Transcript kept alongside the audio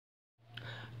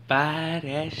Fire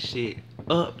that shit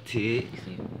up, Tigg.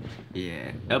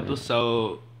 Yeah,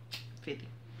 episode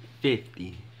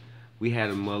 50. We had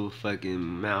a motherfucking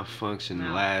malfunction the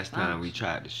last time we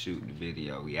tried to shoot the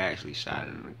video. We actually shot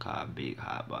it in a car, big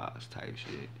hot box type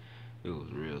shit. It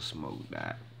was real smoked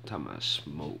out. Talking about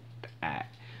smoked out.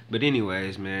 But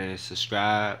anyways, man,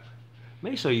 subscribe.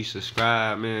 Make sure you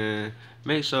subscribe, man.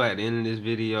 Make sure at the end of this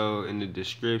video, in the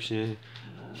description,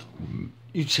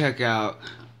 you check out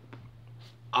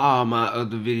all my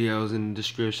other videos in the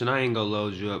description. I ain't gonna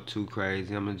load you up too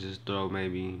crazy. I'm gonna just throw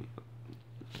maybe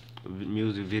a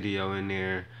music video in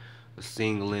there, a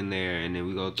single in there, and then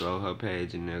we go throw her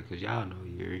page in there, cause y'all know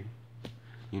Yuri.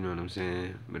 You know what I'm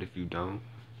saying? But if you don't,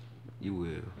 you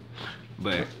will.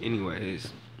 But anyways,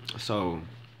 so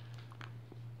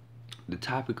the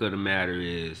topic of the matter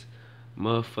is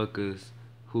motherfuckers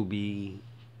who be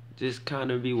just kind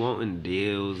of be wanting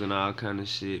deals and all kind of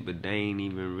shit, but they ain't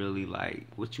even really like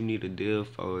what you need a deal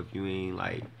for if you ain't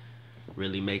like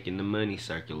really making the money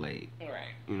circulate.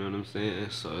 Right. You know what I'm saying?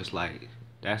 So it's like,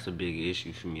 that's a big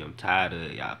issue for me. I'm tired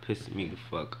of y'all pissing me the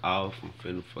fuck off. I'm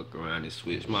finna fuck around and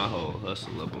switch my whole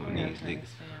hustle up on these niggas.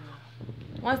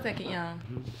 1 second, y'all.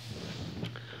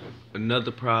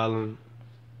 Another problem,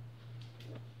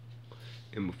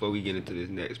 and before we get into this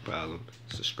next problem,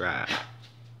 subscribe,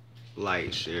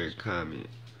 like, share, comment.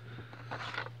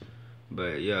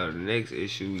 But yeah, the next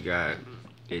issue we got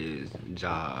is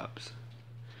jobs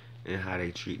and how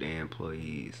they treat their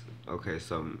employees. Okay,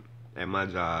 so at my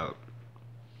job,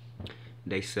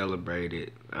 they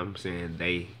celebrated. I'm saying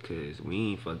they, cause we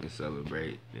ain't fucking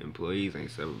celebrate. The employees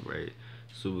ain't celebrate.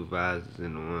 Supervisors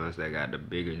and the ones that got the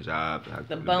bigger jobs, like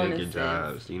the bigger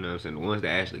jobs, you know what I'm saying? The ones that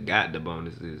actually got the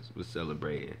bonuses was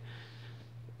celebrating.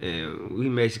 And we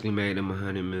basically made them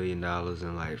 $100 million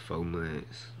in like 4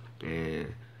 months.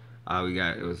 And all we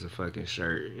got was a fucking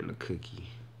shirt and a cookie.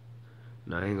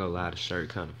 Now, I ain't gonna lie, the shirt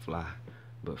kind of fly.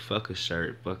 But fuck a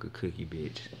shirt, fuck a cookie,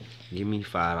 bitch. Give me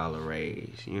 $5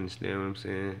 raise. You understand what I'm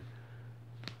saying?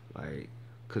 Like,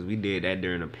 cause we did that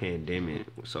during a pandemic.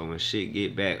 So when shit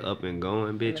get back up and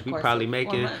going, bitch, we probably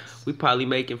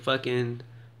making fucking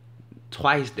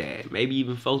twice that, maybe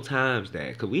even 4 times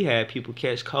that. Cause we had people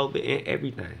catch COVID and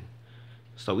everything.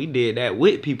 So we did that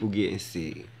with people getting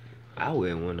sick. I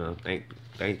wouldn't wanna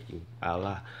thank you,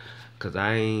 Allah. Cause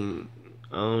I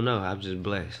don't know, I'm just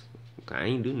blessed. I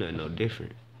ain't do nothing no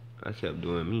different. I kept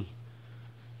doing me.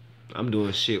 I'm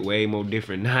doing shit way more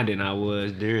different now than I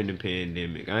was during the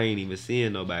pandemic. I ain't even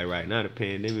seeing nobody right now. The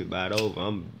pandemic about over.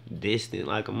 I'm distant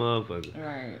like a motherfucker.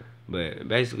 Right. But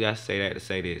basically, I say that to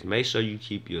say this. Make sure you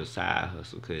keep your side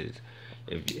hustle, because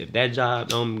if that job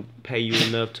don't pay you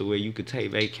enough to where you could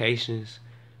take vacations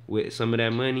with some of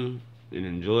that money and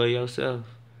enjoy yourself,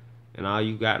 and all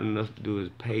you got enough to do is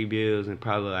pay bills and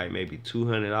probably like maybe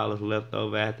 $200 left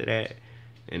over after that,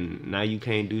 and now you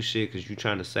can't do shit because you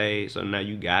trying to save, so now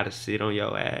you gotta sit on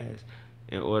your ass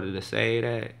in order to save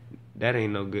that, that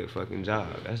ain't no good fucking job.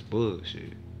 That's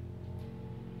bullshit.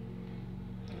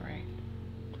 Right.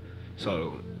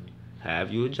 So,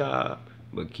 have you a job,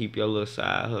 but keep your little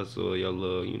side hustle, your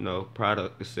little, you know,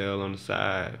 product to sell on the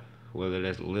side, whether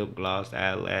that's lip gloss,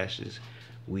 eyelashes,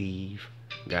 weave,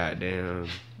 goddamn,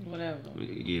 whatever.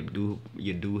 You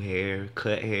do hair,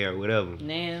 cut hair, whatever.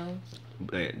 Nails.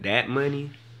 But that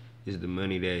money is the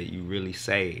money that you really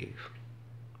save.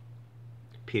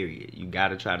 Period. You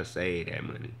gotta try to save that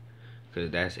money,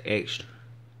 cause that's extra.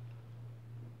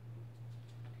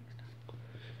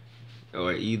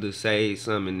 Or either save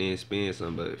some and then spend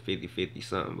some, but 50-50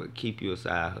 something. But keep you a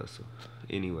side hustle.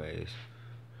 Anyways,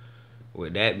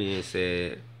 with that being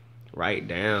said, write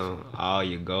down all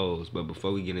your goals. But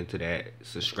before we get into that,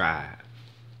 subscribe.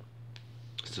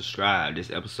 Subscribe.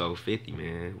 This episode 50,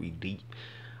 man. We deep.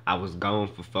 I was gone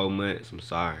for 4 months. I'm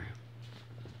sorry.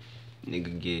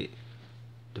 Nigga get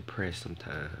depressed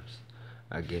sometimes,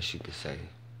 I guess you could say.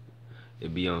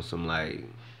 It be on some like,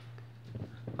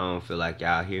 I don't feel like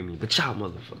y'all hear me, but y'all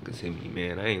motherfuckers hear me,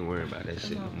 man. I ain't worried about that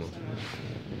shit no more.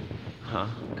 Huh?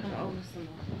 Come over some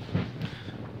more.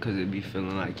 Cause it be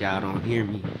feeling like y'all don't hear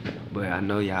me, but I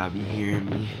know y'all be hearing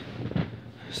me.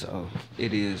 So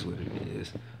it is what it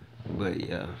is. But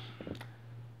yeah,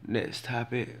 next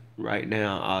topic. Write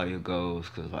down all your goals,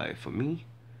 cause like for me,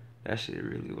 that shit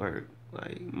really work.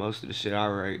 Like most of the shit I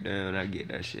write down, I get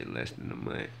that shit less than a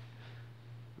month.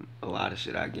 A lot of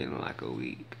shit I get in like a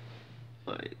week,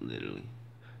 like literally.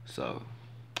 So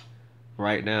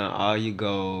write down all your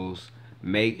goals.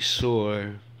 Make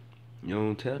sure you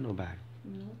don't tell nobody.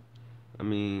 No. I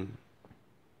mean,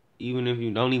 even if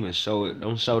you don't even show it,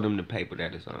 don't show them the paper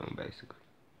that it's on, basically.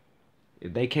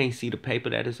 If they can't see the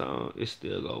paper that it's on, it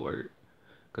still gonna work.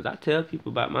 Cause I tell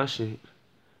people about my shit,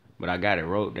 but I got it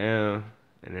wrote down,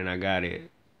 and then I got it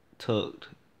tucked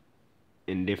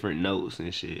in different notes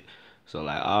and shit. So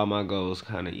like all my goals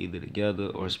kind of either together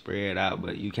or spread out,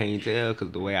 but you can't tell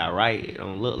because the way I write, it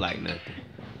don't look like nothing.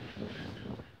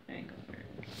 Ain't gonna work.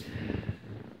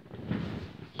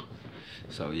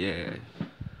 So yeah,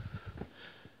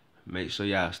 make sure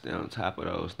y'all stay on top of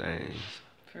those things.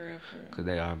 For real. Because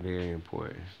they are very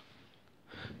important.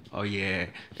 Oh yeah,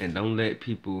 and don't let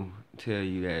people tell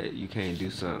you that you can't do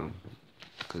something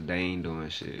because they ain't doing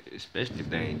shit. Especially if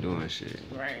they ain't doing shit.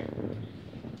 Right.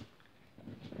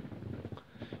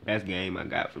 That's game I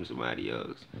got from somebody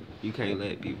else. You can't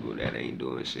let people that ain't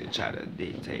doing shit try to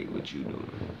dictate what you doing.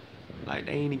 Like,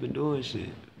 they ain't even doing shit.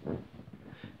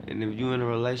 And if you in a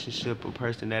relationship, a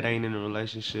person that ain't in a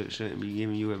relationship shouldn't be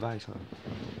giving you advice, huh?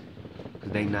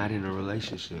 Because they not in a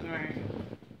relationship. Right.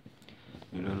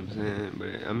 You know what I'm saying?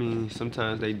 But, I mean,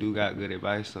 sometimes they do got good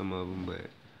advice, some of them, but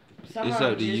some it's of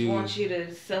them up to just you. Want you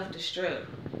to self-destruct.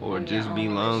 Or just be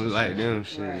long like them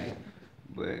shit. Right.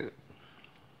 But,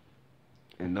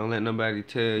 and don't let nobody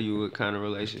tell you what kind of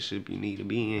relationship you need to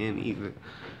be in either.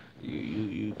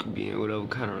 You could be in whatever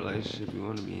kind of relationship you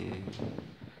want to be in.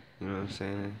 You know what I'm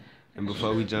saying? And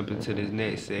before we jump into this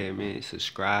next segment,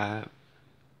 subscribe,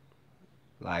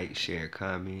 like, share,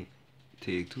 comment,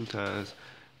 Tigg2x,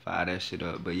 fire that shit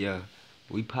up. But yeah,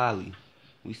 we poly.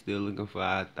 We still looking for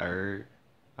our third,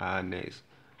 our next,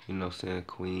 you know what I'm saying,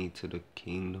 queen to the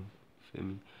kingdom. Feel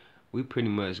me? We pretty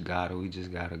much got her. We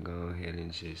just gotta go ahead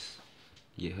and just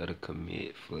get her to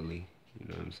commit fully. You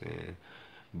know what I'm saying?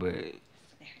 But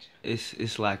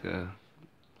it's like a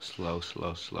slow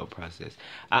process.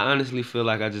 I honestly feel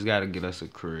like I just gotta get us a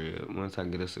crib. Once I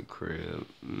get us a crib,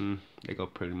 they go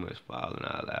pretty much fall in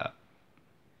our lap.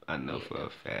 I know for a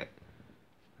fact.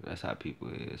 That's how people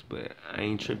is. But I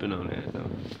ain't tripping on that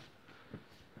though.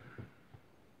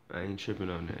 I ain't tripping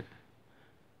on that.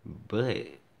 But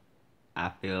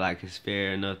I feel like it's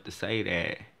fair enough to say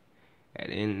that at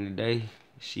the end of the day,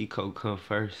 she come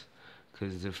first.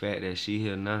 Cause the fact that she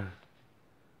here now.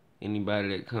 Anybody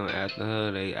that come after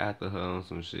her, they after her on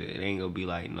some shit. It ain't gonna be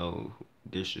like no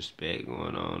disrespect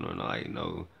going on or like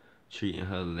no treating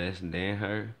her less than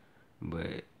her.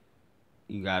 But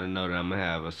you gotta know that I'm gonna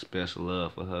have a special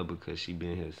love for her because she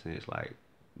been here since like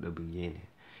the beginning.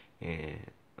 And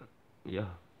yeah.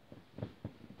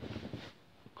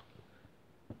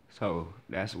 So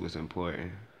that's what's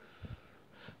important.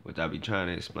 Which I be trying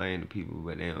to explain to people,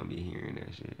 but they don't be hearing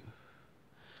that shit.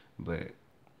 But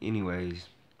anyways,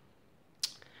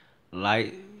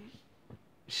 like,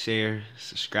 share,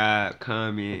 subscribe,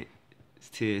 comment. It's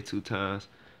Tigg2x.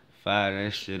 Fire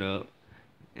that shit up.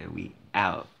 And we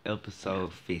out.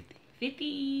 Episode 50.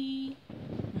 50.